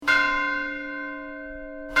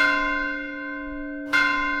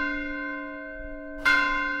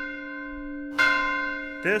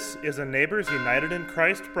This is a Neighbors United in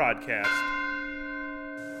Christ broadcast.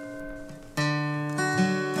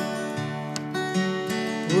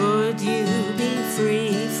 Would you be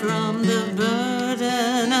free from the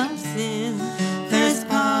burden of sin? There's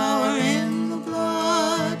power in the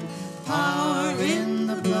blood, power in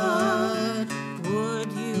the blood.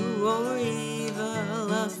 Would you o'er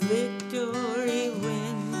evil a victory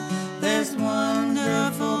win? There's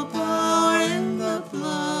wonderful power in the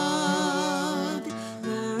blood.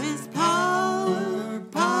 There is power,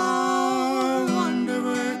 power,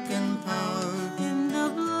 wonder-working power in the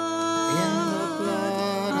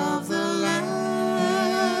blood of the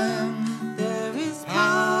Lamb. There is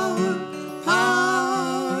power,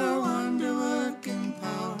 power, wonder-working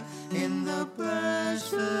power in the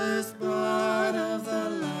precious blood of the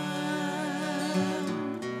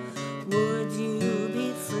Lamb. Would you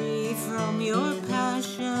be free from your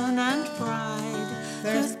passion and pride?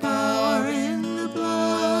 There's power in the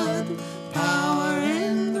blood, power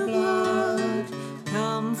in the blood.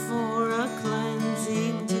 Come for a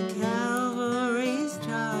cleansing to Calvary's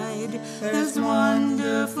tide. There's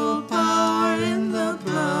wonderful power in the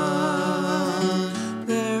blood.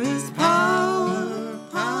 There is power,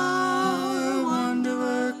 power,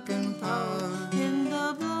 wonder-working power in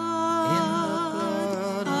the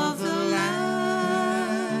blood of the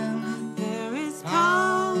Lamb. There is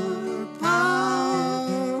power,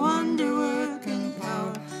 power, wonder-working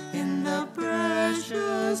power in the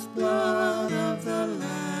precious blood of the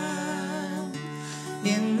Lamb.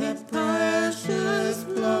 In the precious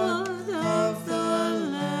blood of the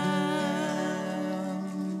Lamb.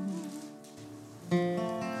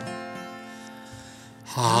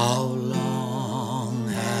 How long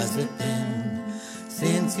has it been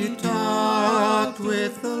since you talked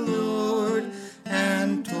with the Lord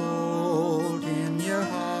and told him your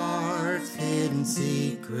heart's hidden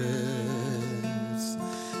secrets?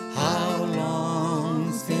 How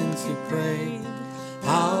long since you prayed?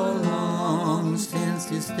 How long since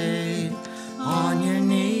you stayed on your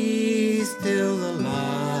knees till the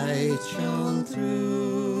light shone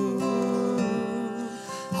through?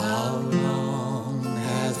 How long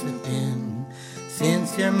has it been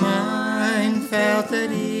since your mind felt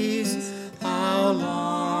at ease? How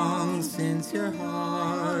long since your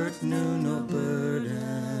heart knew no burden?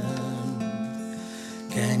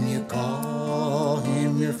 Can you call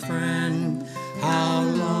him your friend? How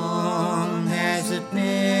long has it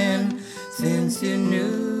been since you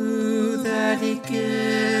knew that he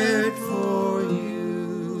cared for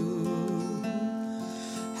you?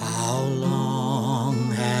 How long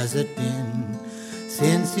has it been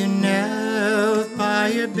since you knelt by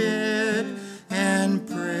your bed and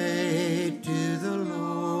prayed to the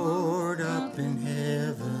Lord up in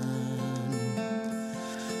heaven?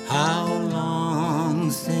 How long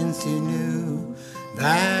since you knew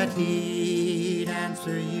that he'd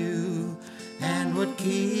answer you and would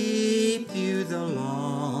keep you the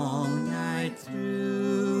long night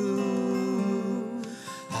through?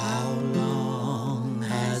 How long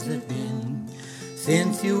has it been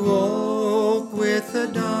since you woke with the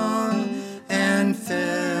dawn and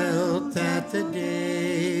felt that the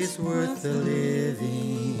day's worth the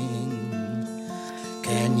living?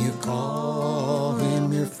 Can you call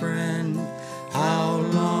him your friend? How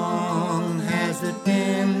long has it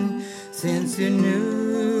been since you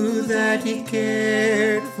knew that he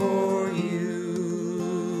cared for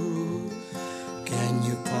you? Can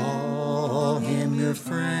you call him your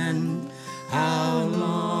friend? How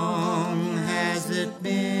long has it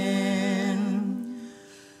been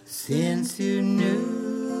since you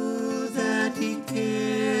knew that he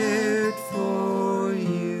cared for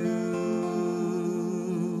you?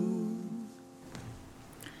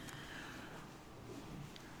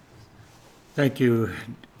 Thank you,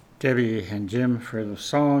 Debbie and Jim, for the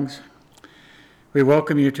songs. We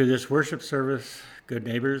welcome you to this worship service, good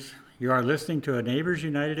neighbors. You are listening to a Neighbors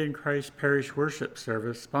United in Christ parish worship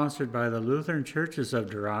service sponsored by the Lutheran Churches of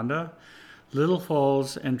Deronda, Little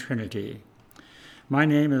Falls, and Trinity. My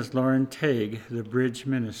name is Lauren Tague, the bridge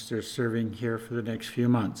minister serving here for the next few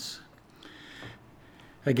months.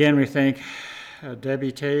 Again, we thank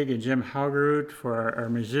Debbie Tague and Jim Haugerud for our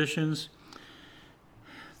musicians.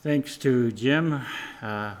 Thanks to Jim,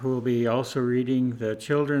 who will be also reading the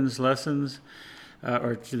children's lessons,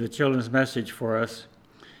 or the children's message for us.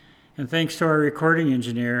 And thanks to our recording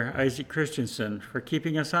engineer, Isaac Christensen, for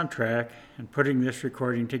keeping us on track and putting this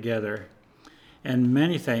recording together. And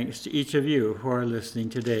many thanks to each of you who are listening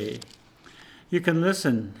today. You can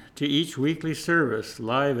listen to each weekly service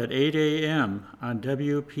live at 8 a.m. on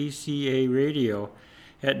WPCA Radio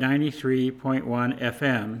at 93.1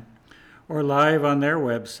 FM, or live on their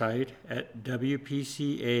website at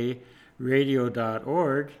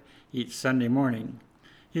wpcaradio.org each Sunday morning.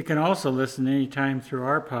 You can also listen anytime through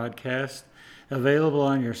our podcast, available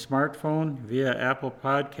on your smartphone via Apple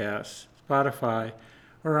Podcasts, Spotify,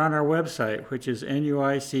 or on our website, which is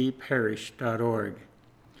nuicparish.org.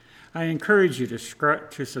 I encourage you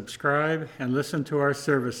to subscribe and listen to our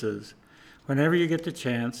services whenever you get the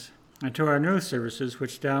chance, and to our new services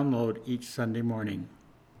which download each Sunday morning.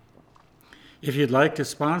 If you'd like to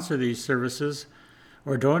sponsor these services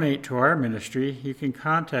or donate to our ministry, you can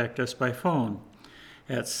contact us by phone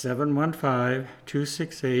at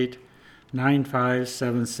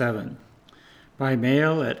 715-268-9577, by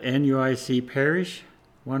mail at NUIC Parish,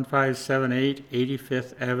 1578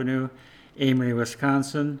 85th Avenue, Amory,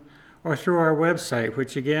 Wisconsin, or through our website,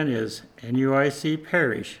 which again is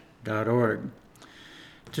nuicparish.org.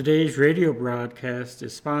 Today's radio broadcast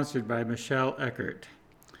is sponsored by Michelle Eckert.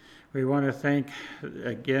 We want to thank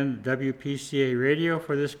again WPCA Radio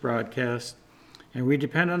for this broadcast, and we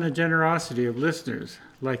depend on the generosity of listeners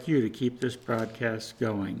like you to keep this broadcast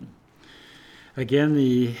going. Again,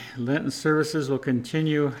 the Lenten services will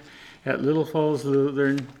continue at Little Falls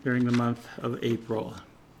Lutheran during the month of April.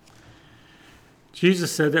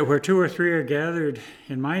 Jesus said that where two or three are gathered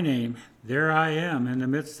in my name, there I am in the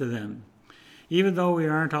midst of them. Even though we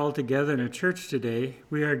aren't all together in a church today,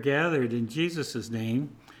 we are gathered in Jesus'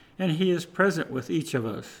 name, and he is present with each of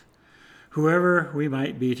us, whoever we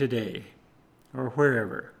might be today, or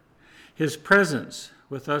wherever. His presence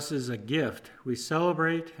with us is a gift we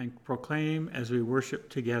celebrate and proclaim as we worship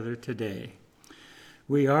together today.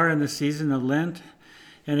 We are in the season of Lent,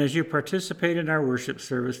 and as you participate in our worship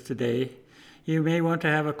service today, you may want to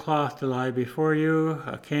have a cloth to lie before you,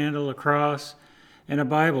 a candle, a cross, and a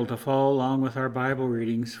Bible to follow along with our Bible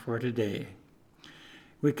readings for today.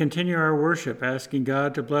 We continue our worship asking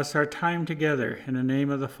God to bless our time together in the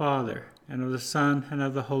name of the Father, and of the Son, and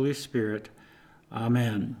of the Holy Spirit.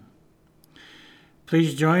 Amen.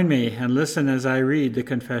 Please join me and listen as I read the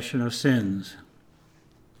Confession of Sins.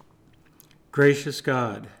 Gracious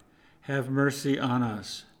God, have mercy on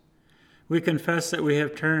us. We confess that we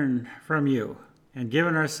have turned from you and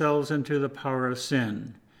given ourselves into the power of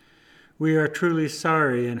sin. We are truly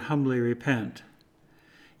sorry and humbly repent.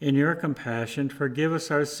 In your compassion, forgive us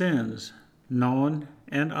our sins, known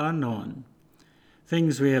and unknown,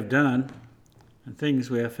 things we have done and things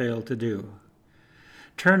we have failed to do.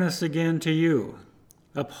 Turn us again to you.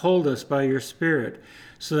 Uphold us by your Spirit,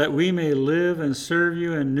 so that we may live and serve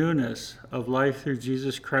you in newness of life through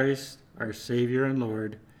Jesus Christ, our Savior and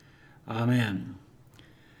Lord. Amen.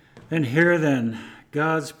 And hear then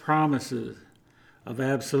God's promises of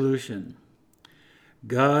absolution.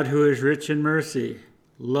 God, who is rich in mercy,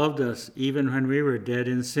 loved us even when we were dead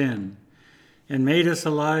in sin, and made us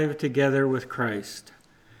alive together with Christ.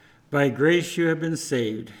 By grace you have been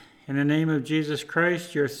saved. In the name of Jesus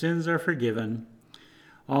Christ, your sins are forgiven.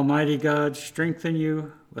 Almighty God, strengthen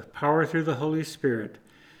you with power through the Holy Spirit,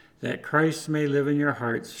 that Christ may live in your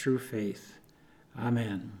hearts through faith.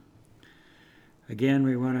 Amen. Again,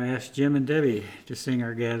 we want to ask Jim and Debbie to sing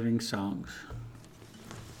our gathering songs.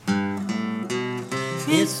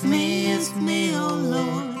 It's me, oh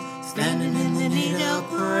Lord, standing in the need of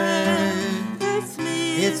prayer. It's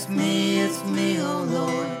me, oh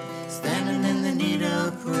Lord, standing in the need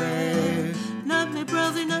of prayer. Not my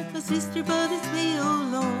brother, not my sister, but it's me, oh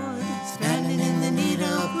Lord, standing in the need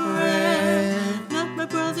of prayer. Not my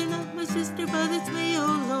brother, not my sister, but it's me,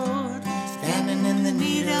 oh Lord, standing in the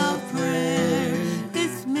need of prayer.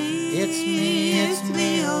 It's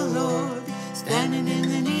me, oh Lord, standing in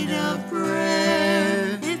the need of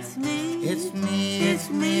prayer. It's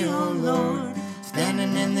me, oh Lord,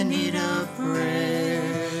 standing in the need of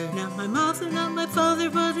prayer. Not my mother, not my father,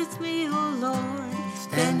 but it's me, oh Lord,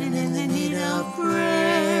 standing in the need of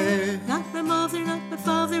prayer. Not my mother, not my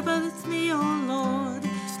father, but it's me, oh Lord,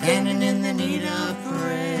 standing in the need of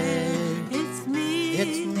prayer. It's me,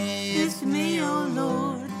 oh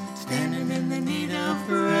Lord, standing in the need of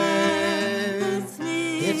prayer.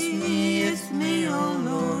 It's me, oh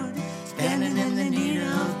Lord, standing in the need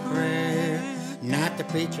of prayer. Not the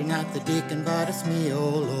preacher, not the deacon, but it's me, oh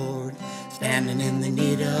Lord, standing in the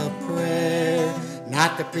need of prayer.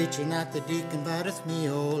 Not the preacher, not the deacon, but it's me,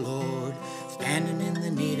 oh Lord, standing in the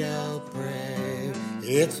need of prayer.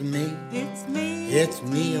 It's me,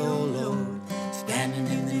 oh Lord, standing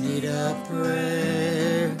in the need of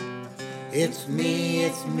prayer. It's me,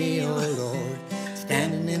 oh Lord,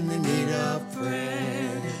 standing in the need of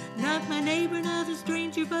prayer. not my neighbor, not a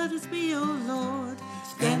stranger, but it's me, oh Lord,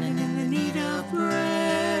 Standing in the need of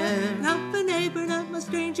prayer. not my neighbor, not my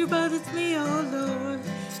stranger, but it's me, oh Lord,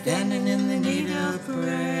 standing in the need of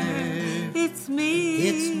prayer. It's me,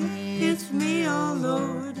 It's me, oh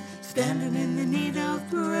Lord, standing in the need of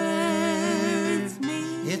prayer.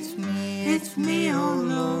 It's me, oh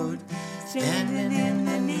Lord, standing in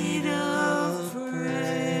the need of prayer.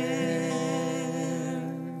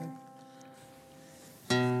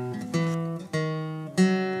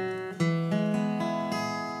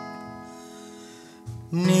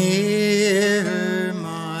 Nearer,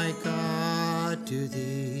 my God, to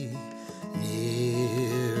thee,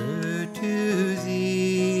 nearer to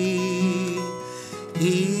thee,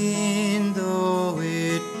 e'en though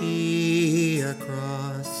it be a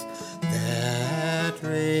cross that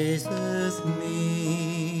raiseth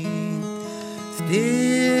me,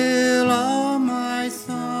 still all my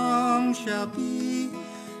song shall be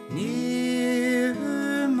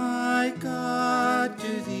nearer, my God,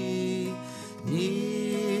 to thee,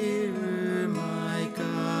 nearer, my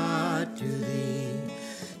God, to thee,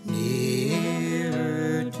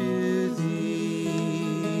 nearer to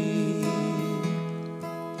thee.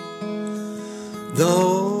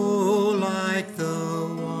 Though like the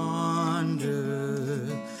wanderer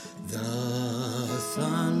the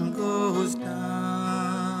sun goes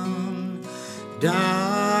down,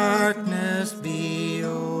 darkness be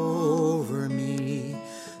over me,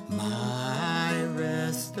 my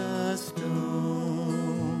rest a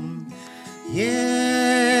stone.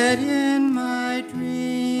 Yet in my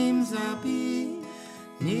dreams I'll be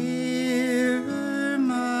nearer,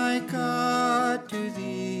 my God, to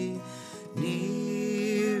thee,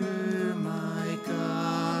 nearer, my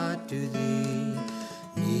God, to thee,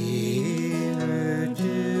 nearer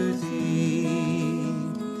to thee.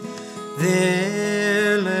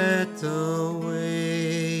 There let the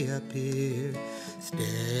way appear,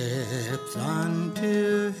 steps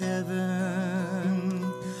unto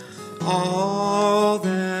heaven. All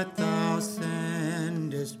that thou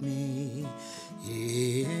sendest me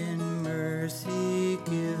in mercy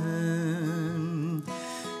given.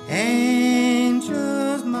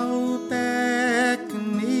 Angels move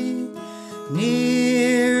beckon me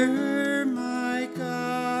nearer, my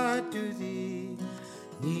God, to thee,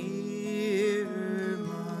 nearer,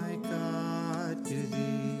 my God, to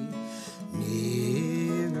thee,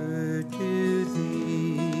 nearer to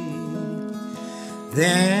thee.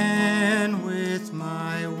 Then with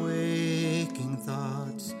my waking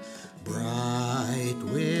thoughts, bright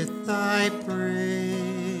with thy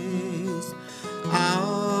praise,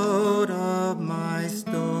 out of my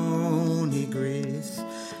stony grace,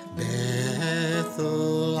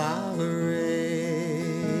 Bethel I'll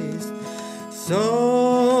raise.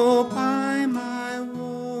 So by my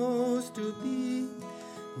woes to be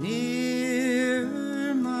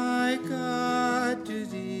nearer, my God, to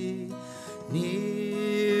thee,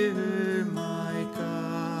 nearer, my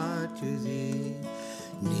God, to thee,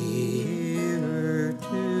 nearer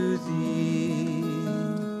to thee.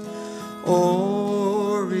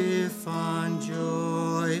 Or if on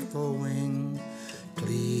joyful wing,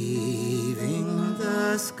 cleaving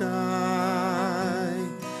the sky,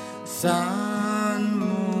 sun,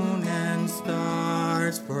 moon, and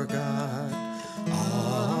stars forgot,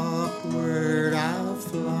 upward I'll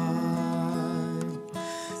fly.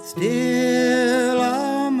 Still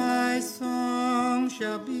all my song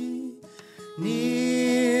shall be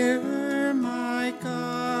nearer, my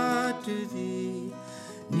God, to thee,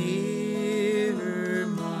 nearer,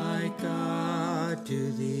 my God,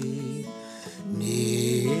 to thee,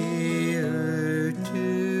 nearer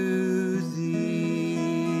to thee.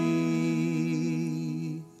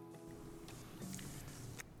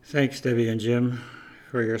 Thanks, Debbie and Jim,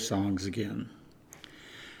 for your songs again.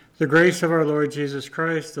 The grace of our Lord Jesus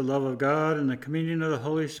Christ, the love of God, and the communion of the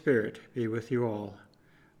Holy Spirit be with you all.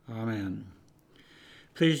 Amen.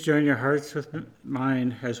 Please join your hearts with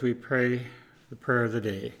mine as we pray the prayer of the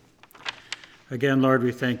day. Again, Lord,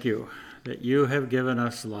 we thank you that you have given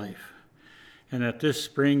us life, and that this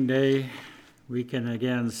spring day we can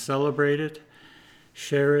again celebrate it,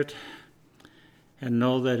 share it, and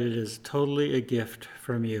know that it is totally a gift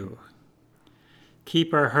from you.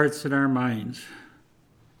 Keep our hearts and our minds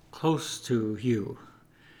close to you.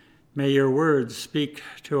 May your words speak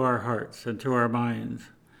to our hearts and to our minds,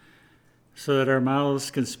 so that our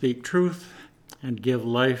mouths can speak truth and give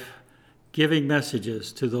life-giving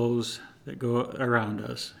messages to those that go around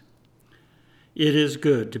us. It is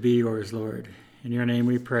good to be yours, Lord. In your name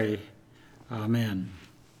we pray. Amen.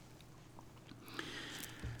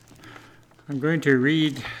 I'm going to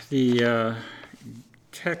read the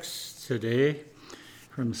text today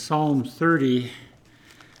from Psalm 30,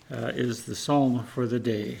 is the psalm for the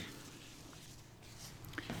day.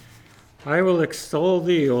 I will extol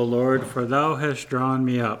thee, O Lord, for thou hast drawn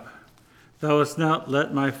me up. Thou hast not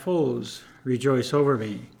let my foes rejoice over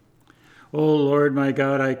me. O Lord my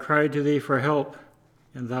God, I cried to thee for help,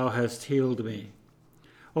 and thou hast healed me.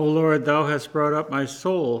 O Lord, thou hast brought up my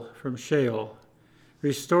soul from Sheol,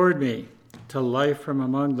 restored me to life from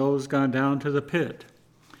among those gone down to the pit.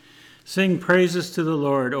 Sing praises to the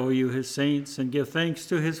Lord, O you his saints, and give thanks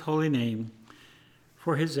to his holy name,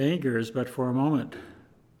 for his anger is but for a moment,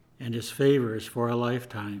 and his favor is for a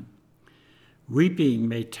lifetime. Weeping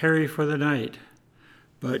may tarry for the night,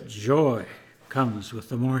 but joy comes with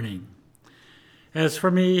the morning. As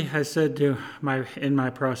for me, I said in my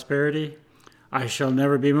prosperity, I shall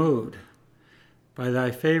never be moved. By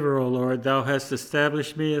thy favor, O Lord, thou hast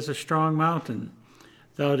established me as a strong mountain.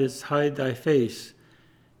 Thou didst hide thy face,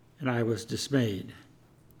 and I was dismayed.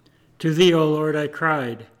 To thee, O Lord, I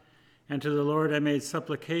cried, and to the Lord I made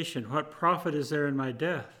supplication. What profit is there in my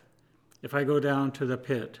death, if I go down to the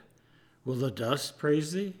pit? Will the dust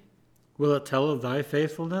praise thee? Will it tell of thy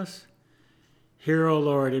faithfulness? Hear, O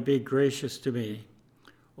Lord, and be gracious to me.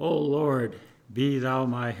 O Lord, be thou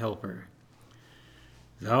my helper.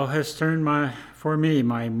 Thou hast turned for me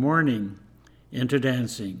my mourning into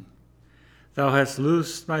dancing. Thou hast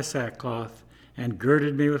loosed my sackcloth and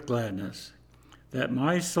girded me with gladness, that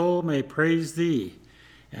my soul may praise thee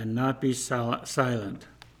and not be silent.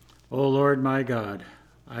 O Lord my God,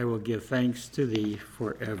 I will give thanks to thee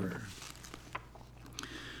forever.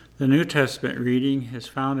 The New Testament reading is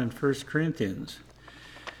found in 1 Corinthians,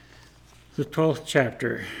 the 12th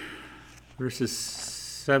chapter, verses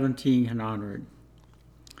 17 and onward,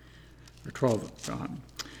 or 12 on.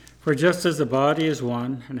 For just as the body is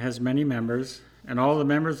one and has many members, and all the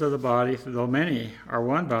members of the body, though many, are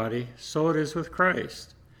one body, so it is with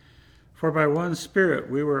Christ. For by one Spirit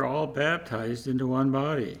we were all baptized into one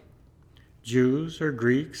body, Jews or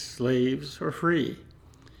Greeks, slaves or free,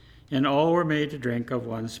 and all were made to drink of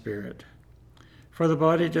one Spirit. For the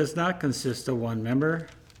body does not consist of one member,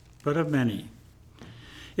 but of many.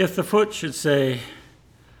 If the foot should say,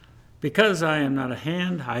 because I am not a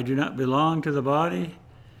hand, I do not belong to the body,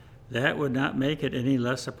 that would not make it any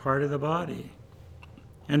less a part of the body.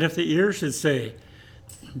 And if the ear should say,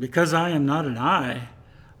 because I am not an eye,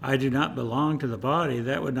 I do not belong to the body,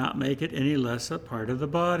 that would not make it any less a part of the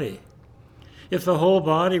body. If the whole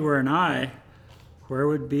body were an eye, where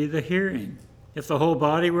would be the hearing? If the whole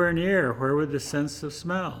body were an ear, where would the sense of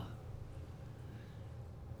smell?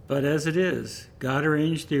 But as it is, God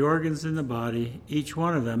arranged the organs in the body, each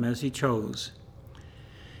one of them as he chose.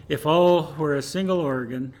 If all were a single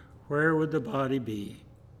organ, where would the body be?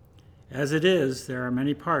 As it is, there are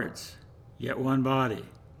many parts, yet one body.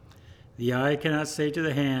 The eye cannot say to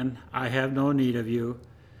the hand, I have no need of you,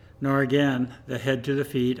 nor again the head to the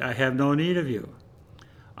feet, I have no need of you.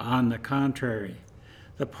 On the contrary,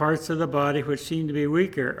 the parts of the body which seem to be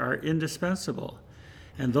weaker are indispensable,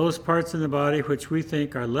 and those parts in the body which we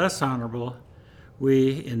think are less honorable,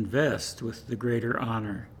 we invest with the greater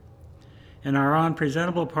honor. And our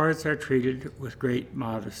unpresentable parts are treated with great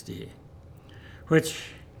modesty, which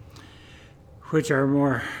our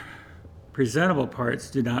more presentable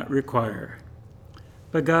parts do not require.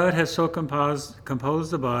 But God has so composed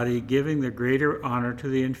the body, giving the greater honor to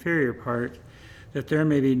the inferior part, that there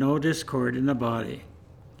may be no discord in the body,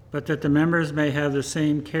 but that the members may have the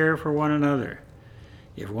same care for one another.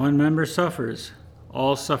 If one member suffers,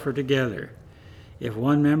 all suffer together. If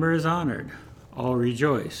one member is honored, all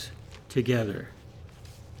rejoice together.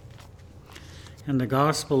 And the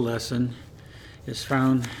gospel lesson is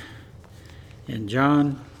found in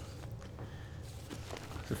John,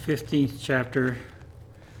 the 15th chapter,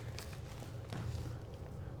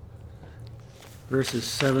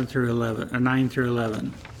 verses 9 through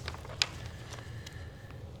 11.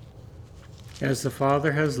 As the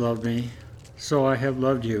Father has loved me, so I have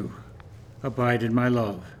loved you. Abide in my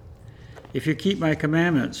love. If you keep my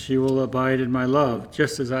commandments, you will abide in my love,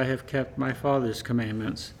 just as I have kept my Father's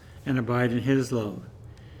commandments and abide in his love.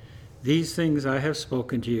 These things I have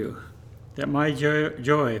spoken to you, that my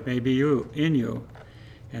joy may be in you,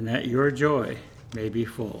 and that your joy may be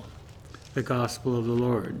full. The Gospel of the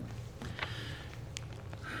Lord.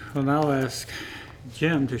 I'll now ask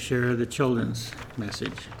Jim to share the children's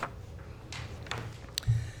message.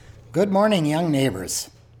 Good morning, young neighbors.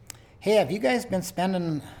 Hey, have you guys been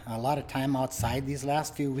spending a lot of time outside these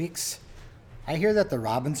last few weeks? I hear that the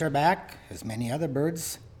robins are back, as many other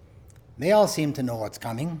birds. They all seem to know what's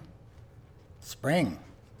coming. Spring.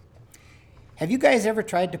 Have you guys ever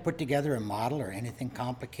tried to put together a model or anything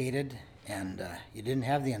complicated and you didn't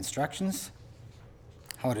have the instructions?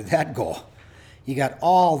 How did that go? You got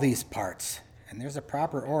all these parts, and there's a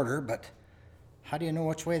proper order, but How do you know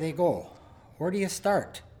which way they go? Where do you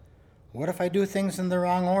start? What if I do things in the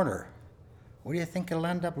wrong order? What do you think it'll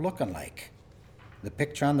end up looking like? The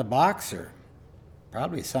picture on the box, or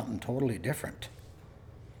probably something totally different?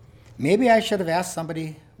 Maybe I should have asked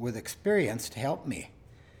somebody with experience to help me.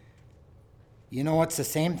 You know, it's the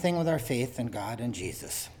same thing with our faith in God and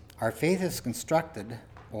Jesus. Our faith is constructed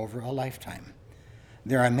over a lifetime.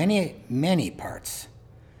 There are many, many parts,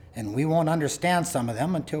 and we won't understand some of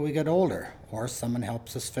them until we get older, or someone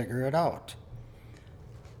helps us figure it out.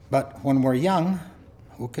 But when we're young,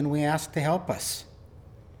 who can we ask to help us?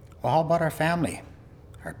 Well, how about our family?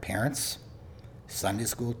 Our parents, Sunday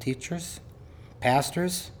school teachers,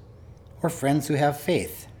 pastors, or friends who have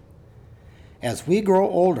faith? As we grow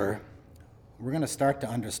older, we're going to start to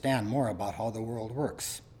understand more about how the world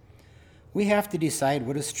works. We have to decide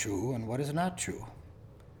what is true and what is not true.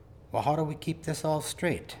 Well, how do we keep this all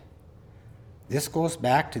straight? This goes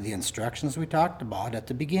back to the instructions we talked about at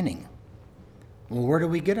the beginning. Well, where do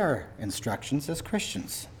we get our instructions as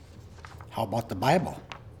Christians? How about the Bible?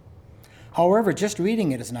 However, just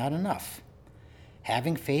reading it is not enough.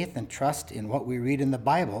 Having faith and trust in what we read in the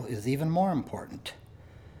Bible is even more important.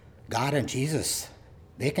 God and Jesus,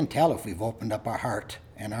 they can tell if we've opened up our heart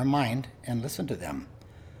and our mind and listened to them.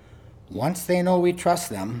 Once they know we trust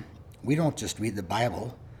them, we don't just read the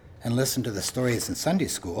Bible and listen to the stories in Sunday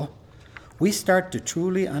school. We start to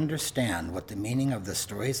truly understand what the meaning of the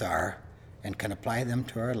stories are and can apply them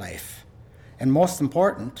to our life. And most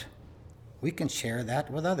important, we can share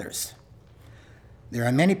that with others. There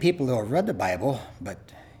are many people who have read the Bible,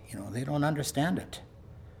 but they don't understand it.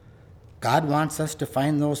 God wants us to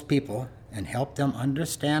find those people and help them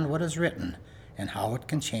understand what is written and how it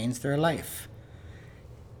can change their life.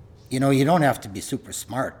 You don't have to be super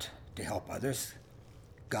smart to help others.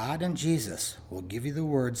 God and Jesus will give you the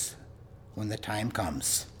words when the time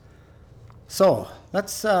comes. So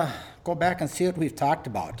let's go back and see what we've talked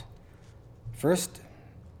about. First,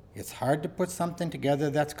 it's hard to put something together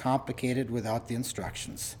that's complicated without the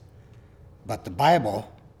instructions. But the Bible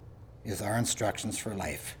is our instructions for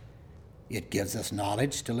life. It gives us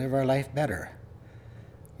knowledge to live our life better.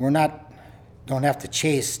 Don't have to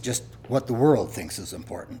chase just what the world thinks is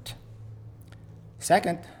important.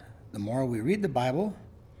 Second, the more we read the Bible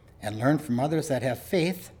and learn from others that have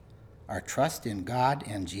faith, our trust in God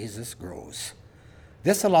and Jesus grows.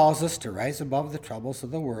 This allows us to rise above the troubles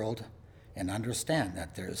of the world and understand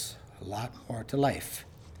that there's a lot more to life.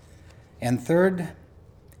 And third,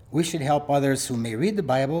 we should help others who may read the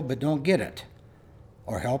Bible but don't get it,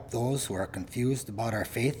 or help those who are confused about our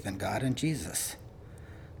faith in God and Jesus.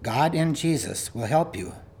 God and Jesus will help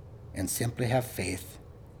you, and simply have faith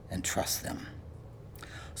and trust them.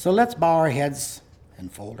 So let's bow our heads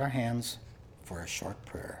and fold our hands for a short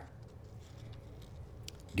prayer.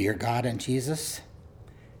 Dear God and Jesus,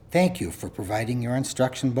 thank you for providing your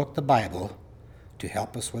instruction book, the Bible, to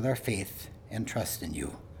help us with our faith and trust in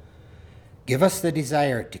you. Give us the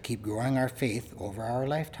desire to keep growing our faith over our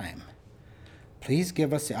lifetime. Please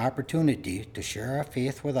give us the opportunity to share our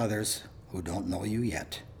faith with others who don't know you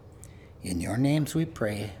yet. In your names we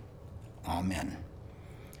pray. Amen.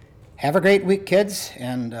 Have a great week, kids,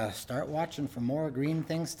 and start watching for more green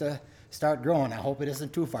things to start growing. I hope it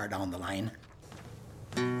isn't too far down the line.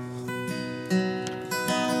 There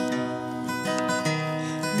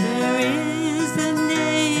is a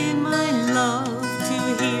name I love to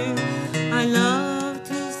hear. I love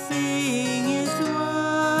to sing His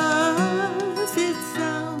words. It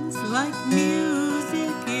sounds like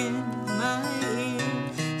music in my ear.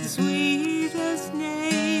 The sweetest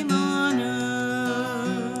name on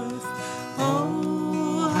earth.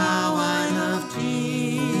 Oh, how I love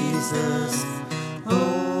Jesus.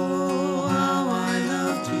 Oh, how I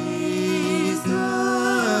love Jesus.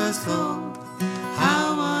 Oh,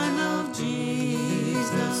 how I love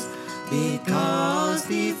Jesus, because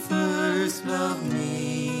He first loved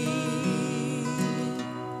me.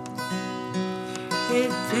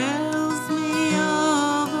 It tells me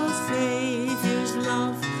of a Savior's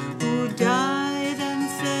love who died and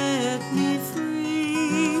set me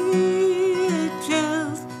free. It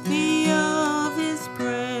tells me of His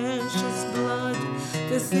precious blood,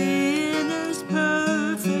 the sinner's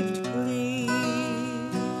perfect plea.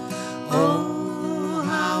 Oh,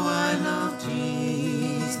 how I love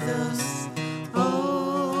Jesus.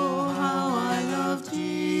 Oh, how I love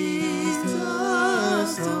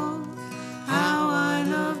Jesus. Oh, how I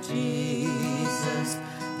love Jesus,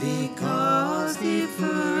 because He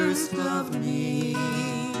first loved me.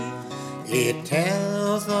 It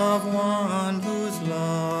tells of one whose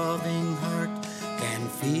loving heart can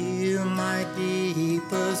feel my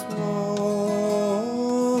deepest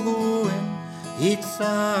woe. In Each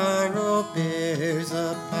sorrow bears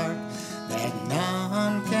a part that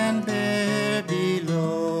none can bear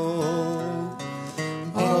below.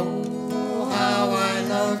 Oh, how I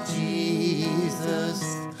love Jesus.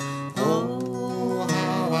 Oh,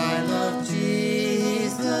 how I love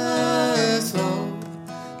Jesus. Oh,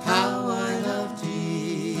 how I love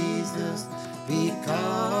Jesus,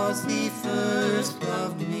 because he first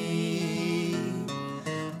loved me.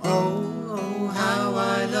 Oh, how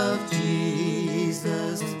I love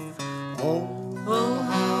Jesus. Oh,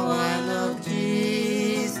 how I love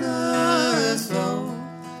Jesus. Oh,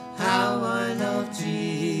 how I love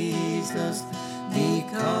Jesus,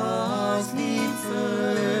 because he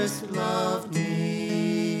first loved me.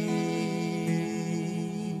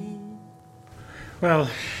 Well,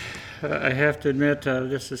 I have to admit,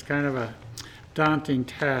 this is kind of a daunting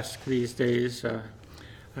task these days.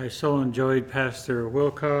 I so enjoyed Pastor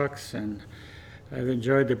Wilcox, and I've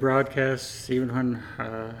enjoyed the broadcasts, even when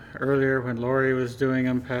earlier when Lori was doing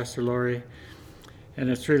them, Pastor Lori. And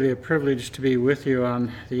it's really a privilege to be with you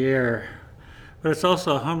on the air. But it's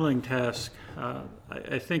also a humbling task.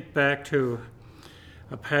 I think back to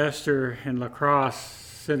a pastor in La Crosse,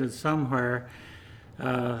 sitting somewhere.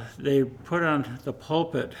 They put on the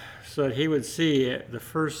pulpit so that he would see the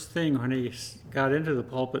first thing when he got into the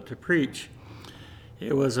pulpit to preach.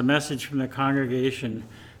 It was a message from the congregation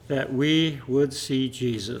that we would see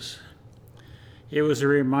Jesus. It was a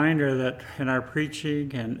reminder that in our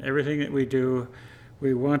preaching and everything that we do,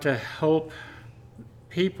 we want to help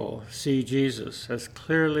people see Jesus as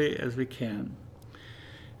clearly as we can.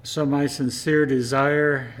 So my sincere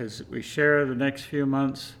desire as we share the next few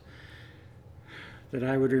months, that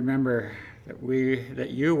I would remember that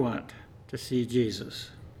you want to see Jesus,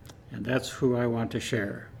 and that's who I want to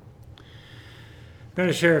share. I'm going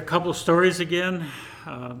to share a couple stories again.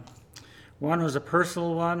 One was a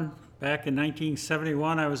personal one. Back in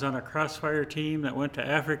 1971, I was on a crossfire team that went to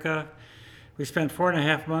Africa. We spent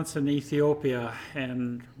 4.5 months in Ethiopia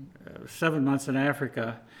and 7 months in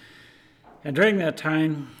Africa. And during that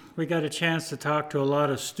time, we got a chance to talk to a lot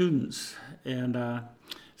of students. And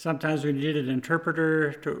sometimes we needed an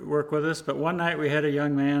interpreter to work with us. But one night we had a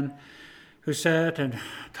young man who sat and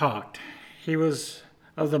talked. He was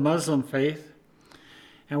of the Muslim faith.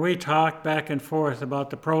 And we talked back and forth about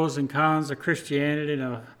the pros and cons of Christianity and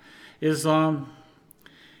of Islam.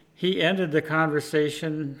 He ended the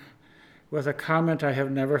conversation with a comment I have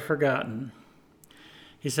never forgotten.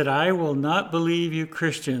 He said, "I will not believe you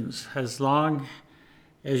Christians as long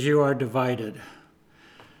as you are divided.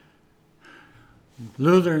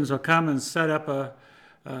 Lutherans will come and set up a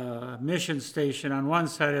mission station on one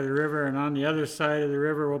side of the river, and on the other side of the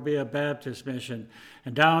river will be a Baptist mission.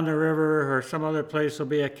 And down the river or some other place will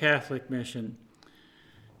be a Catholic mission.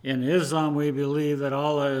 In Islam, we believe that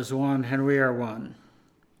Allah is one and we are one."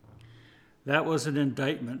 That was an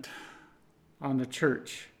indictment on the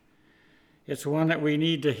church. It's one that we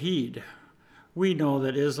need to heed. We know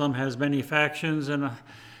that Islam has many factions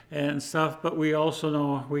and stuff, but we also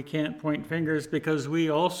know we can't point fingers because we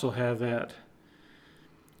also have that.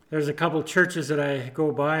 There's a couple churches that I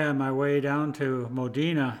go by on my way down to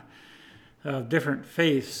Modena of different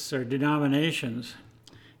faiths or denominations.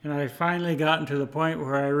 And I finally gotten to the point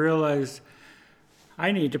where I realized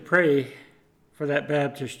I need to pray for that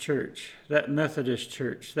Baptist church, that Methodist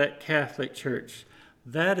church, that Catholic church.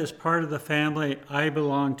 That is part of the family I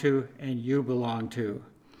belong to and you belong to.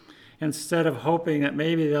 Instead of hoping that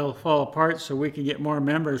maybe they'll fall apart so we can get more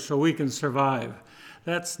members so we can survive.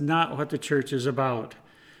 That's not what the church is about.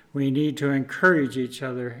 We need to encourage each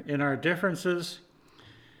other in our differences,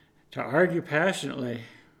 to argue passionately,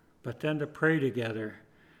 but then to pray together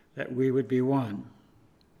that we would be one.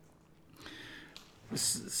 The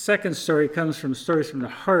second story comes from Stories from the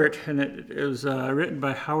Heart, and it was written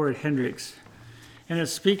by Howard Hendricks. And it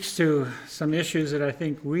speaks to some issues that I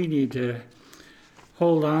think we need to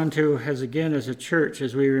hold on to as a church,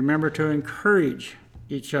 as we remember to encourage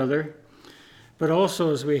each other, but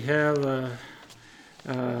also as we have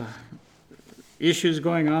issues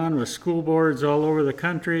going on with school boards all over the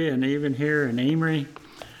country and even here in Amory,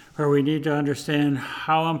 where we need to understand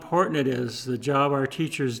how important it is, the job our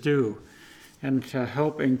teachers do, and to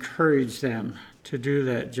help encourage them to do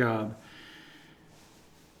that job.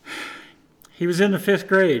 He was in the 5th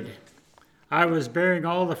grade. I was bearing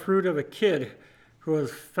all the fruit of a kid who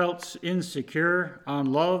has felt insecure,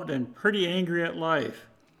 unloved, and pretty angry at life.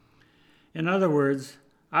 In other words,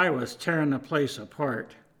 I was tearing the place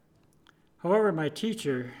apart. However, my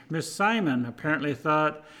teacher, Miss Simon, apparently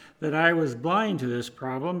thought that I was blind to this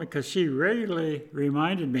problem because she regularly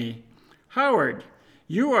reminded me, "Howard,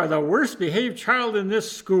 you are the worst behaved child in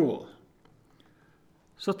this school."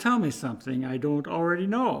 So tell me something I don't already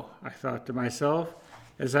know, I thought to myself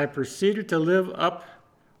as I proceeded to live up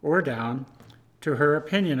or down to her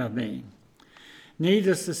opinion of me.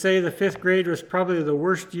 Needless to say, the 5th grade was probably the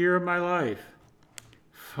worst year of my life.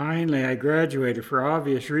 Finally, I graduated for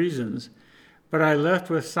obvious reasons, but I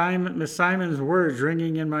left with Miss Simon's words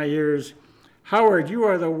ringing in my ears, "Howard, you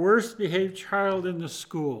are the worst behaved child in the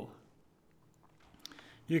school."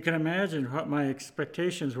 You can imagine what my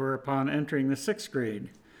expectations were upon entering the 6th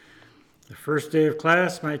grade. The first day of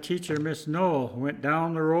class, my teacher, Miss Knoll, went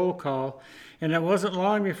down the roll call, and it wasn't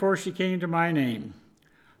long before she came to my name.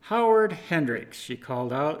 "Howard Hendricks," she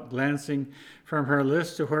called out, glancing from her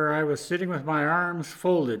list to where I was sitting with my arms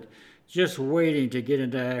folded, just waiting to get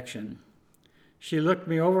into action. She looked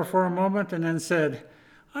me over for a moment and then said,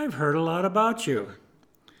 "I've heard a lot about you."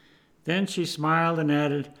 Then she smiled and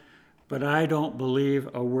added, "But I don't believe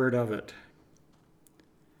a word of it."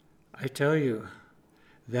 I tell you,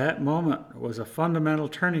 that moment was a fundamental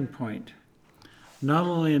turning point, not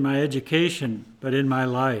only in my education, but in my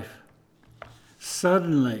life.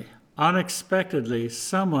 Suddenly, unexpectedly,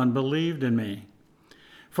 someone believed in me.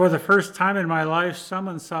 For the first time in my life,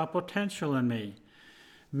 someone saw potential in me.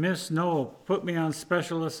 Miss Knoll put me on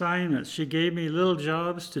special assignments. She gave me little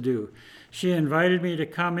jobs to do. She invited me to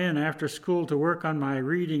come in after school to work on my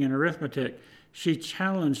reading and arithmetic. She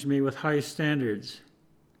challenged me with high standards.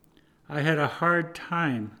 I had a hard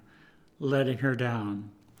time letting her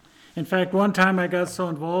down. In fact, one time I got so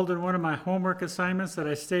involved in one of my homework assignments that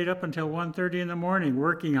I stayed up until 1:30 in the morning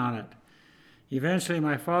working on it. Eventually,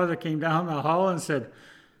 my father came down the hall and said,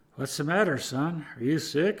 "What's the matter, son? Are you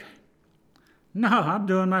sick?" "No, I'm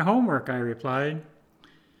doing my homework," I replied.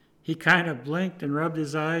 He kind of blinked and rubbed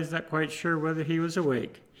his eyes, not quite sure whether he was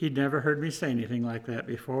awake. He'd never heard me say anything like that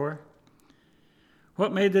before.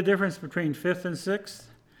 What made the difference between 5th and 6th?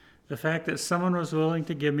 The fact that someone was willing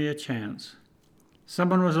to give me a chance.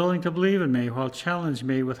 Someone was willing to believe in me while challenging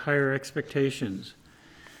me with higher expectations.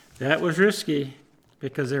 That was risky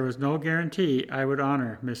because there was no guarantee I would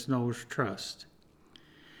honor Miss Knoll's trust.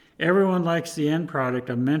 Everyone likes the end product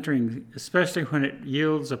of mentoring, especially when it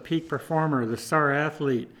yields a peak performer, the star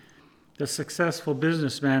athlete, the successful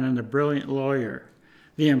businessman, and the brilliant lawyer,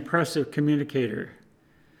 the impressive communicator.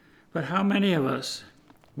 But how many of us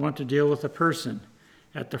want to deal with a person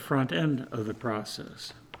at the front end of the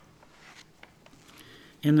process?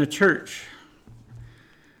 In the church,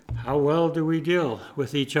 how well do we deal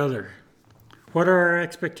with each other? What are our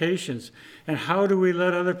expectations? And how do we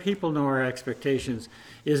let other people know our expectations?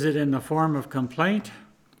 Is it in the form of complaint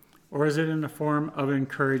or is it in the form of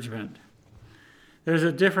encouragement? There's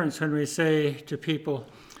a difference when we say to people,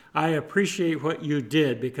 "I appreciate what you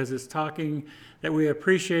did," because it's talking that we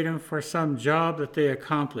appreciate them for some job that they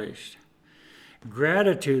accomplished.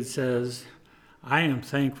 Gratitude says, "I am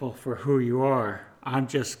thankful for who you are. I'm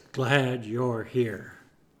just glad you're here."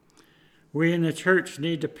 We in the church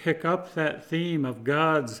need to pick up that theme of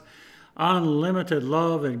God's unlimited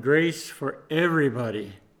love and grace for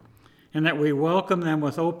everybody, and that we welcome them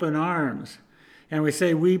with open arms, and we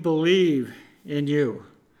say, "We believe in you,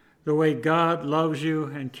 the way God loves you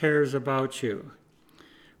and cares about you."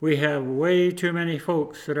 We have way too many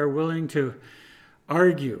folks that are willing to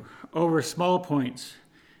argue over small points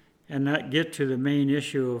and not get to the main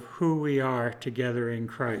issue of who we are together in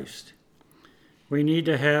Christ. We need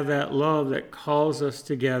to have that love that calls us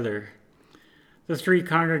together. The 3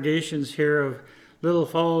 congregations here of Little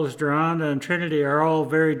Falls, Deronda, and Trinity are all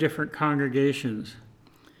very different congregations,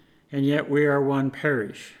 and yet we are one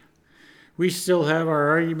parish. We still have our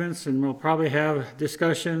arguments, and we'll probably have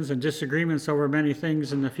discussions and disagreements over many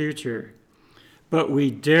things in the future. But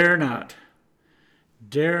we dare not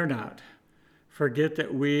forget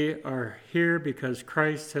that we are here because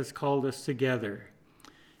Christ has called us together.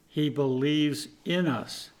 He believes in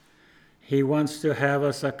us. He wants to have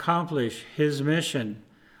us accomplish his mission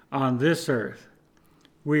on this earth.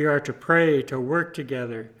 We are to pray, to work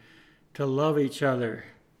together, to love each other,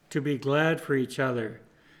 to be glad for each other,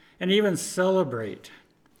 and even celebrate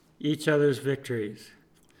each other's victories.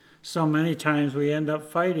 So many times we end up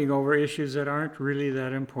fighting over issues that aren't really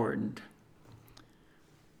that important.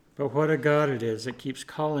 But what a God it is that keeps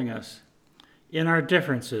calling us in our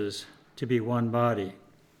differences to be one body.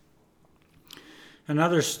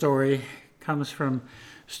 Another story comes from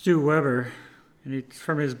Stu Weber, and it's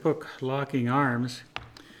from his book, Locking Arms.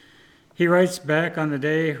 He writes back on the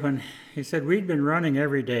day when he said, "We'd been running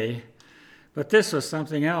every day, but this was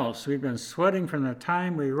something else. We'd been sweating from the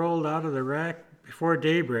time we rolled out of the rack before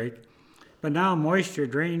daybreak, but now moisture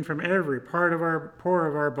drained from every pore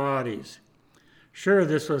of our bodies. Sure,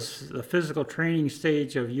 this was the physical training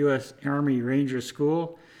stage of U.S. Army Ranger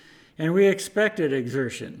School, and we expected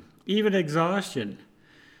exertion, even exhaustion.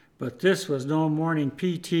 But this was no morning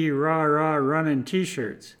PT rah-rah running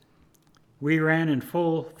t-shirts. We ran in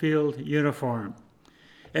full field uniform.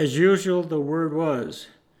 As usual, the word was,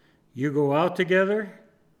 you go out together,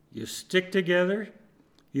 you stick together,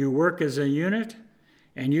 you work as a unit,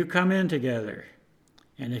 and you come in together.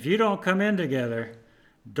 And if you don't come in together,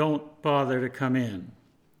 don't bother to come in.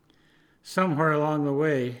 Somewhere along the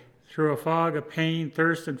way, through a fog of pain,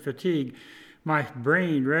 thirst, and fatigue, my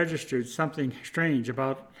brain registered something strange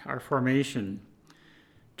about our formation.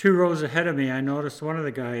 2 rows ahead of me, I noticed one of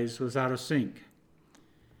the guys was out of sync.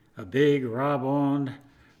 A big, raw-boned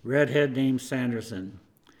redhead named Sanderson.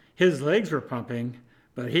 His legs were pumping,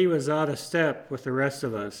 but he was out of step with the rest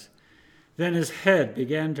of us. Then his head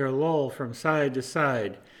began to loll from side to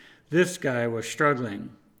side. This guy was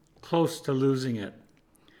struggling, close to losing it.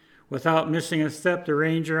 Without missing a step, the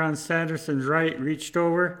ranger on Sanderson's right reached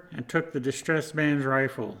over and took the distressed man's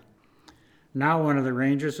rifle. Now one of the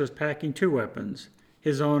rangers was packing 2 weapons,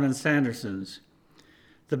 his own and Sanderson's.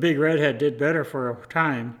 The big redhead did better for a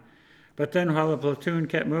time, but then while the platoon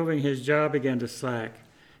kept moving, his jaw began to slack.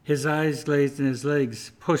 His eyes glazed and his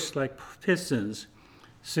legs pushed like pistons.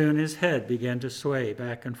 Soon his head began to sway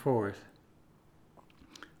back and forth.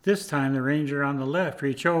 This time the ranger on the left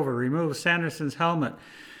reached over, removed Sanderson's helmet,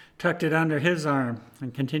 tucked it under his arm,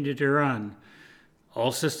 and continued to run.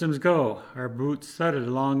 All systems go. Our boots thudded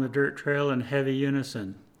along the dirt trail in heavy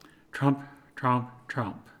unison. Trump, trump,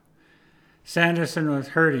 trump. Sanderson was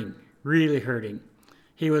hurting, really hurting.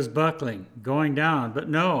 He was buckling, going down, but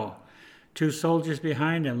no. 2 soldiers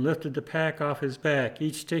behind him lifted the pack off his back,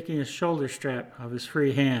 each taking a shoulder strap of his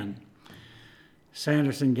free hand.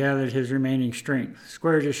 Sanderson gathered his remaining strength,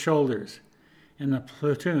 squared his shoulders, and the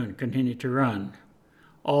platoon continued to run,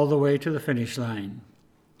 all the way to the finish line.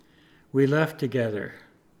 We left together.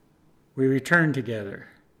 We returned together,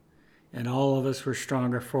 and all of us were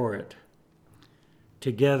stronger for it.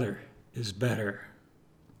 Together is better.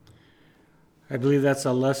 I believe that's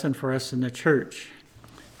a lesson for us in the church,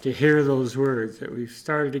 to hear those words that we've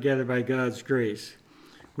started together by God's grace.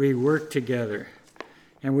 We work together,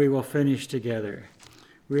 and we will finish together.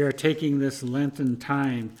 We are taking this Lenten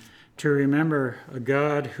time to remember a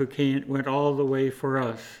God who went all the way for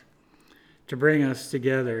us, to bring us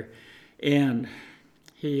together, and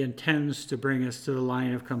he intends to bring us to the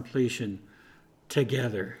line of completion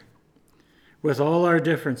together. With all our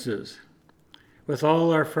differences, with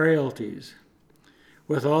all our frailties,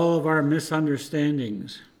 with all of our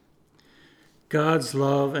misunderstandings, God's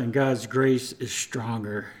love and God's grace is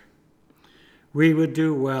stronger. We would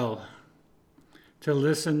do well to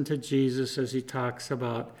listen to Jesus as he talks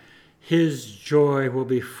about his joy will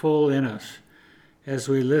be full in us as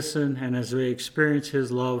we listen and as we experience his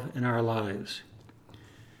love in our lives.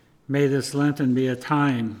 May this Lenten be a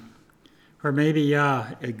time where maybe,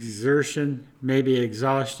 exertion, maybe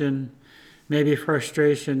exhaustion, maybe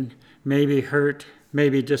frustration, maybe hurt,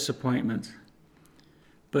 maybe disappointment.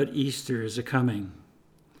 But Easter is a-coming.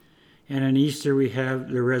 And in Easter we have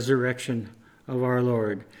the resurrection of our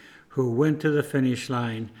Lord, who went to the finish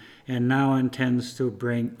line and now intends to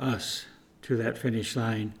bring us to that finish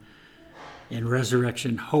line in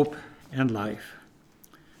resurrection, hope, and life.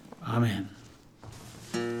 Amen.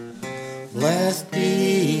 Blessed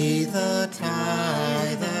be the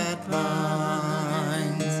tie that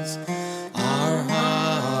binds our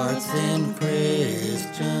hearts in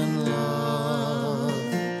Christian love,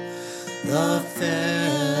 the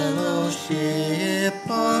fellowship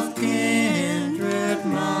of kindred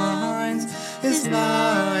minds is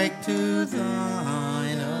like to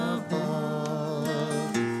thine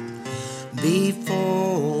above.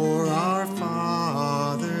 Before our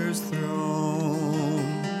Father's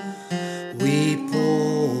throne, we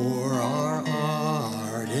pour our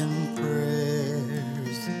ardent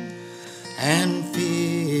prayers, and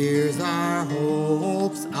fears, our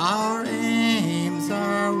hopes, our aims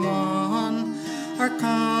are one, our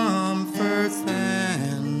comforts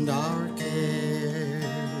and our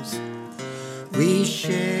cares. We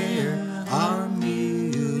share our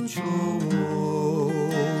mutual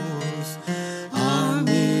woes, our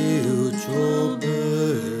mutual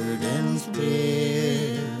burdens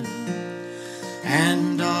bear,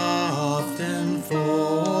 and often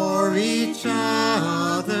for each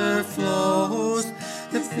other flows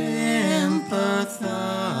the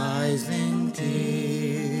sympathizing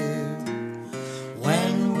tear.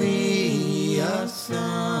 When we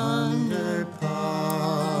asunder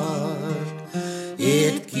part,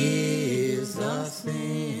 it gives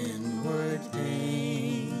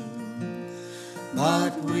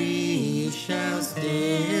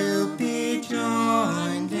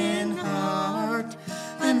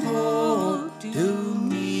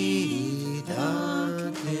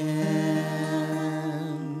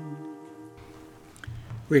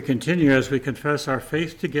We continue as we confess our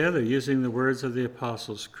faith together using the words of the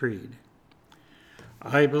Apostles' Creed.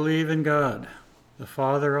 I believe in God, the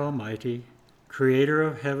Father Almighty, creator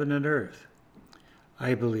of heaven and earth.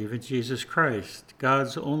 I believe in Jesus Christ,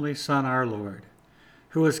 God's only Son, our Lord,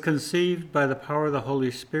 who was conceived by the power of the Holy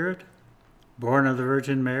Spirit, born of the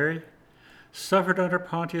Virgin Mary, suffered under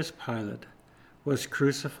Pontius Pilate, was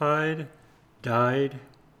crucified, died,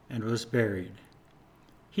 and was buried.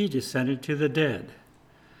 He descended to the dead.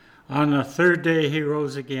 On the third day he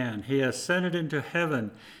rose again. He ascended into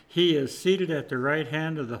heaven. He is seated at the right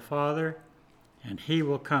hand of the Father, and he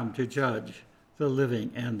will come to judge the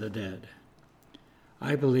living and the dead.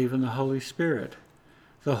 I believe in the Holy Spirit,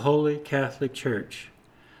 the Holy Catholic Church,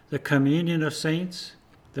 the communion of saints,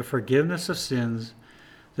 the forgiveness of sins,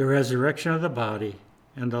 the resurrection of the body,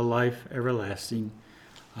 and the life everlasting.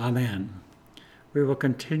 Amen. We will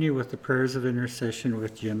continue with the prayers of intercession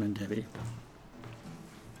with Jim and Debbie.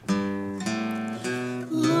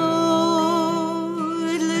 Lord,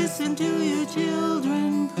 listen to your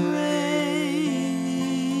children pray.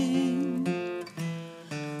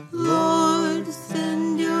 Lord,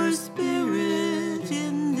 send your Spirit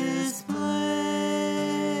in this place.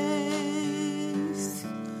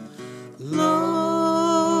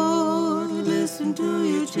 Lord, listen to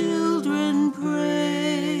your children praying.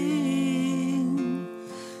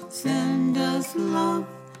 Send us love,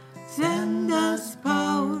 send us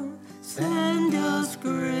power, send us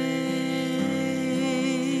grace.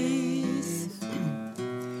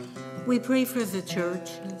 We pray for the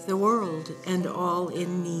church, the world, and all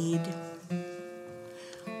in need.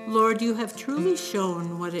 Lord, you have truly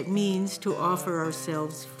shown what it means to offer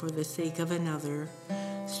ourselves for the sake of another.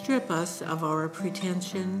 Strip us of our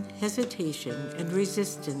pretension, hesitation, and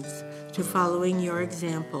resistance to following your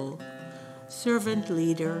example. Servant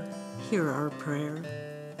leader, hear our prayer.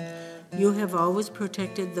 You have always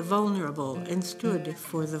protected the vulnerable and stood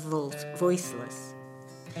for the voiceless.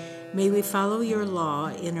 May we follow your law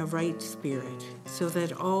in a right spirit, so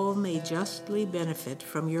that all may justly benefit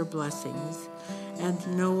from your blessings,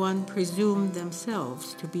 and no one presume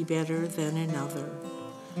themselves to be better than another.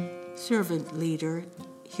 Servant leader,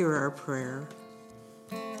 hear our prayer.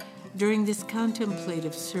 During this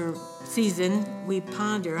contemplative season, we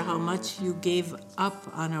ponder how much you gave up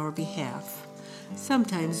on our behalf.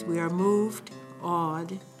 Sometimes we are moved,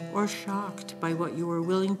 awed, or shocked by what you were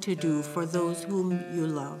willing to do for those whom you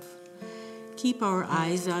love. Keep our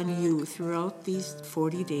eyes on you throughout these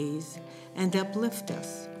 40 days and uplift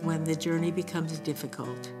us when the journey becomes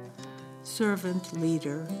difficult. Servant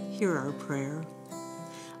leader, hear our prayer.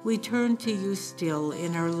 We turn to you still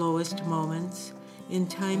in our lowest moments, in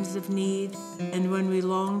times of need, and when we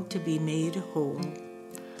long to be made whole.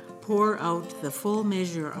 Pour out the full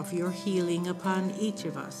measure of your healing upon each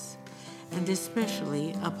of us, and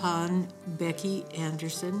especially upon Becky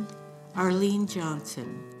Anderson, Arlene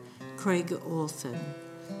Johnson, Craig Olson,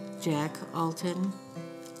 Jack Alton,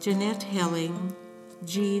 Jeanette Helling,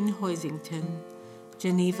 Jean Hoisington,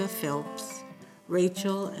 Geneva Phelps,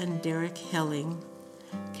 Rachel and Derek Helling,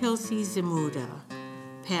 Kelsey Zamuda,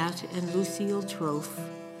 Pat and Lucille Trofe,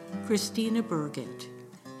 Christina Burgett,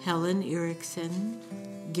 Helen Erickson,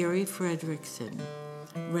 Gary Fredrickson,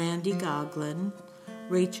 Randy Goglin,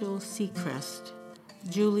 Rachel Seacrest,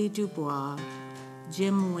 Julie Dubois,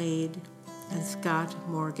 Jim Wade, and Scott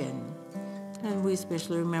Morgan. And we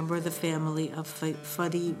especially remember the family of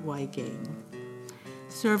Fuddy Weigang.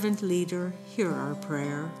 Servant leader, hear our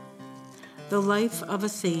prayer. The life of a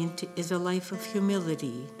saint is a life of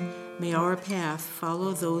humility. May our path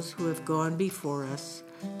follow those who have gone before us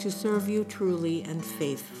to serve you truly and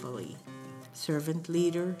faithfully. Servant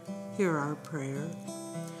leader, hear our prayer.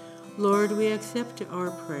 Lord, we accept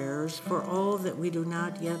our prayers for all that we do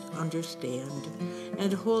not yet understand,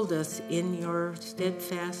 and hold us in your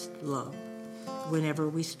steadfast love whenever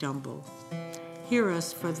we stumble. Hear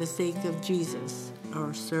us for the sake of Jesus,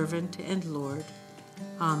 our servant and Lord.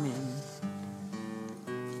 Amen.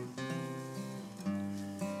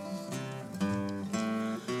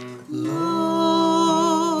 Lord,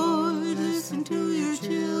 listen to your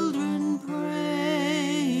children praying.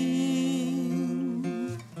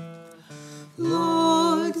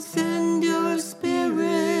 Lord, send your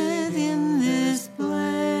Spirit in this place.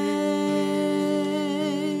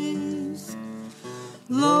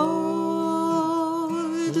 Lord,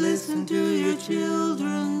 listen to your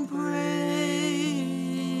children praying.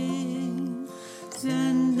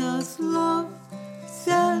 Send us love,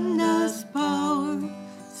 send us power,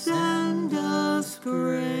 send us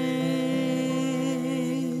grace.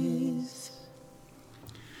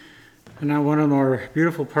 And now one of the more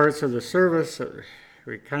beautiful parts of the service that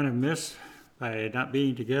we kind of miss by not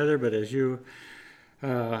being together, but as you,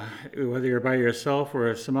 whether you're by yourself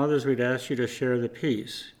or some others, we'd ask you to share the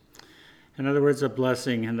peace. In other words, a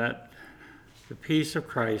blessing, and that the peace of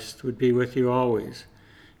Christ would be with you always.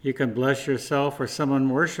 You can bless yourself or someone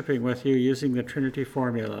worshiping with you using the Trinity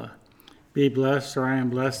formula. Be blessed, or I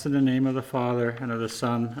am blessed in the name of the Father, and of the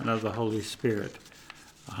Son, and of the Holy Spirit.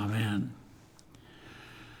 Amen.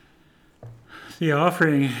 The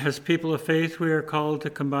offering, as people of faith, we are called to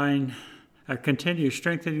continue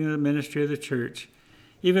strengthening the ministry of the church,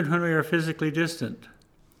 even when we are physically distant.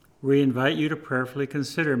 We invite you to prayerfully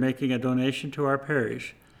consider making a donation to our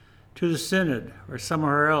parish, to the synod, or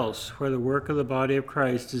somewhere else where the work of the body of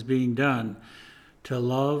Christ is being done to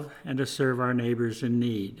love and to serve our neighbors in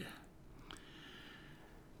need.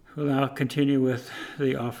 We'll now continue with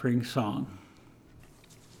the offering song.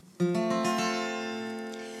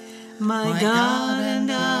 My God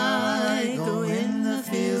and I go in the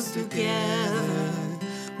fields together.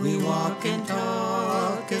 We walk and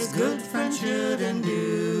talk as good friends should and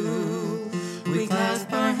do. We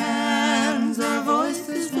clasp our hands, our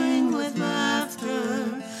voices ring with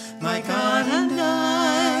laughter. My God and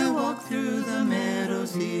I walk through the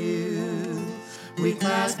meadows here. We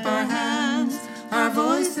clasp our hands, our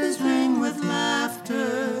voices ring with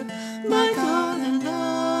laughter. My God and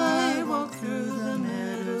I walk through the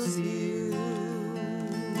meadows here.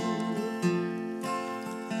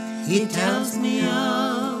 He tells me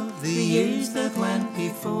of the years that went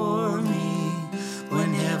before me,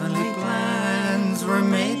 when heavenly plans were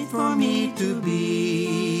made for me to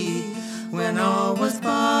be, when all was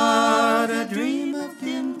but a dream of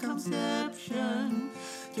dim conception,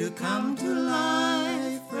 to come to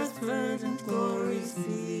life, earth, verdant glory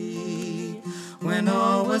see. When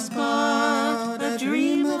all was but a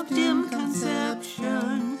dream of dim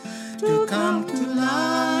conception, to come to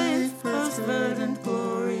life, earth, verdant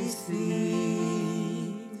glory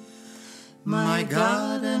see. My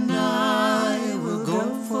God and I will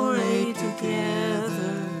go for aid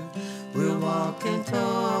together. We'll walk and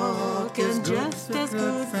talk as just as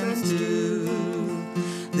good friends do.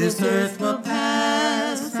 This earth will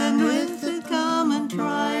pass, and with it common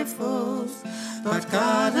trifles, but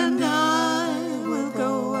God and I will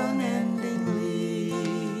go unendingly.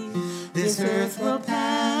 This earth will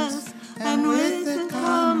pass, and with it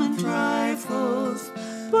common trifles,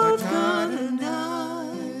 but God and I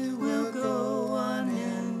will go unendingly.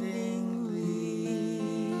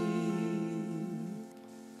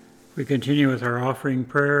 We continue with our offering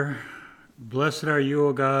prayer. Blessed are you,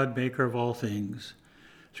 O God, maker of all things.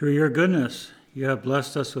 Through your goodness, you have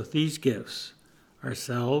blessed us with these gifts,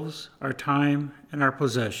 ourselves, our time, and our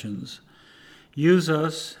possessions. Use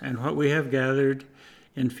us and what we have gathered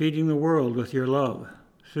in feeding the world with your love,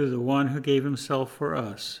 through the one who gave himself for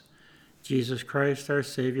us, Jesus Christ, our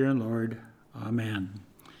Savior and Lord. Amen.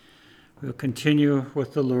 We'll continue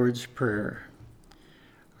with the Lord's Prayer.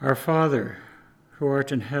 Our Father, who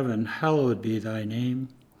art in heaven, hallowed be thy name.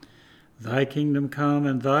 Thy kingdom come,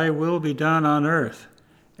 and thy will be done on earth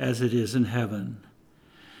as it is in heaven.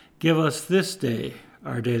 Give us this day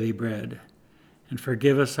our daily bread, and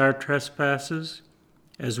forgive us our trespasses,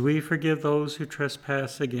 as we forgive those who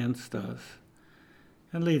trespass against us.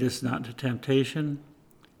 And lead us not into temptation,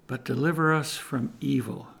 but deliver us from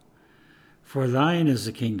evil. For thine is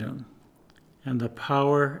the kingdom, and the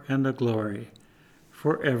power, and the glory,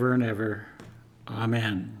 forever and ever.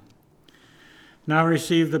 Amen. Now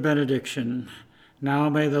receive the benediction. Now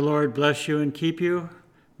may the Lord bless you and keep you.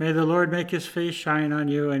 May the Lord make his face shine on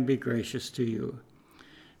you and be gracious to you.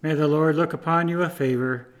 May the Lord look upon you with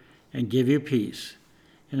favor and give you peace.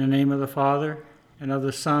 In the name of the Father, and of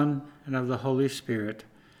the Son, and of the Holy Spirit.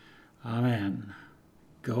 Amen.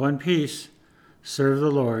 Go in peace, serve the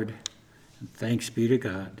Lord, and thanks be to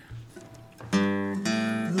God.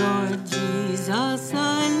 Lord Jesus,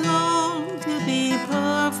 I long to be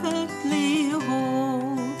perfectly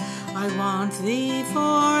whole. I want thee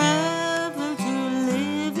forever to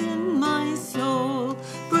live in my soul.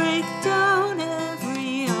 Break down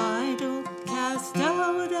every idol, cast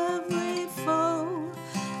out every foe.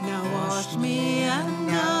 Now wash me and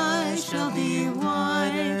I shall be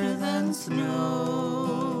whiter than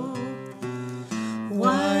snow.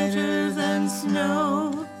 Whiter than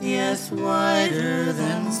snow, yes, whiter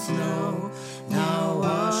than snow. Now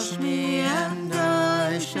wash me and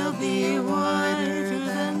I shall be whiter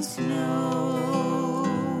than snow.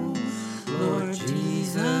 Lord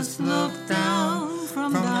Jesus, look down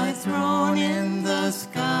from thy throne in the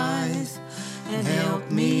skies and help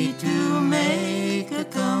me to make a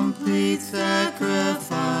complete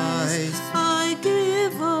sacrifice. I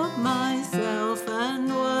give up myself and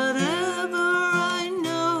whatever I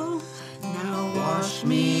know. Now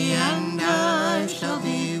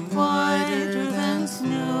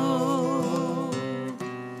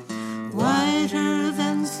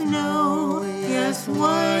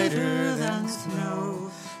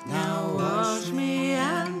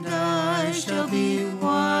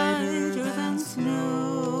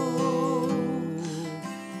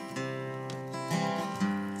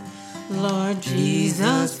Lord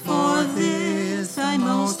Jesus, for this I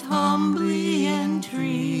most humbly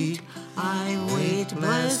entreat. I wait,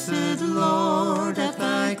 blessed Lord, at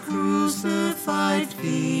thy crucified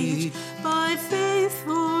feet. By faith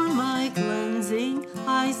for my cleansing,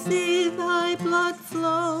 I see thy blood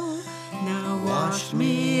flow. Now wash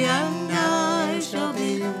me, and I shall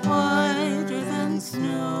be whiter than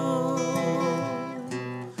snow.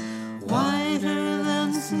 Whiter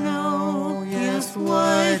than snow, yes,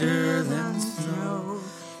 whiter than snow.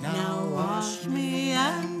 Now wash me,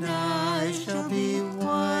 and I shall be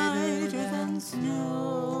whiter than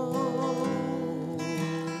snow.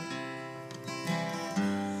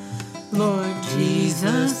 Lord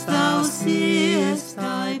Jesus, thou seest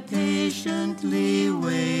I patiently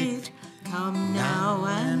wait. Come now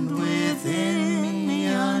and within me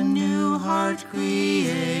a new heart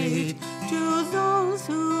create. To those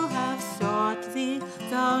who have sought thee,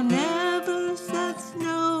 thou never saidst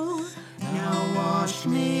no. Now wash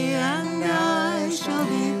me, and I shall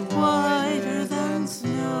be whiter than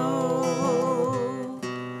snow.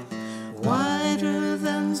 Whiter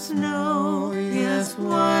than snow, yes,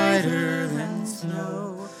 whiter than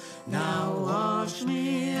snow. Now wash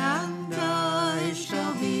me, and I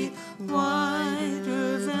shall be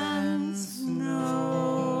whiter than snow.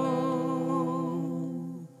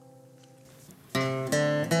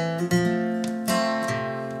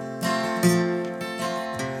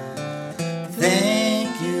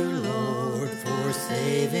 Thank you, Lord, for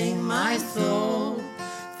saving my soul.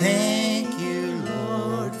 Thank you,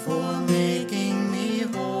 Lord, for making me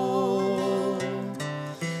whole.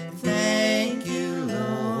 Thank you,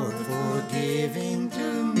 Lord, for giving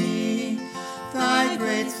to me thy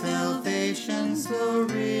great salvation, so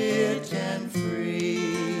rich and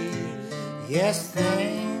free. Yes,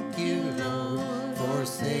 thank you, Lord, for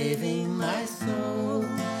saving my soul.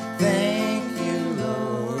 Thank you,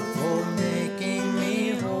 Lord, for making me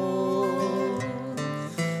whole.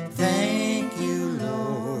 Thank you,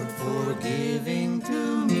 Lord, for giving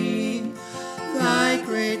to me thy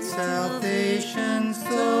great salvation,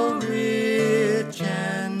 so rich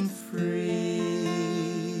and free.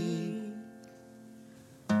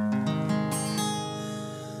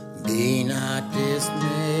 Be not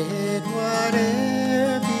dismayed,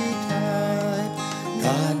 whate'er betide,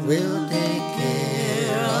 God will take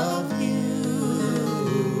care of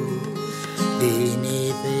you.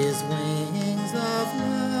 Beneath his wings of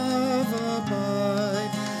love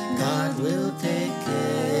abide, God will take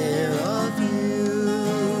care of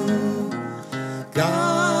you.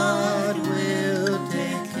 God will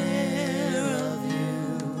take care of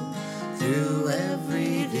you through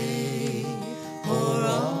every day or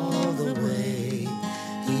all the way.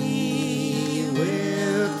 He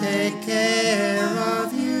will take care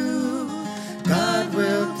of you. God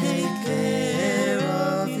will take care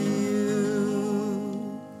of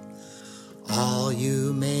you. All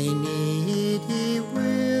you may need, he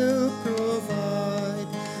will provide.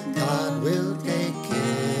 God will take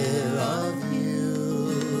care of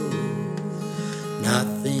you.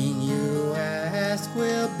 Nothing you ask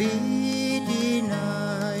will be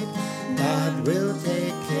denied. God will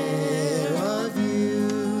take care of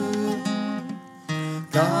you.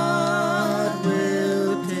 God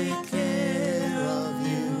will take care of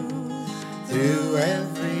you through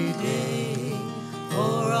every day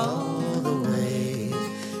or all the way.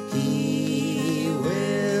 He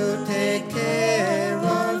will take care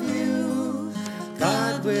of you.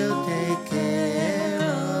 God will take care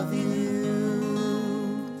of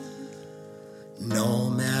you. No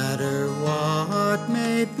matter what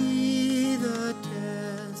may be the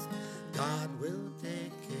test, God will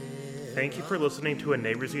take care. Thank you for listening to a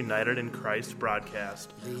Neighbors United in Christ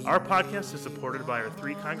broadcast. Our podcast is supported by our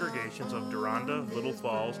three congregations of Deronda, Little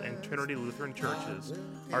Falls, and Trinity Lutheran Churches.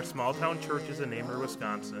 Our small town church is in Amory,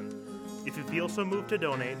 Wisconsin. If you feel so moved to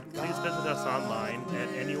donate, please visit us online at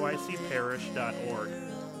nuicparish.org.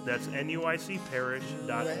 That's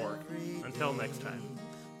nuicparish.org. Until next time.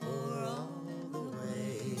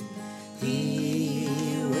 He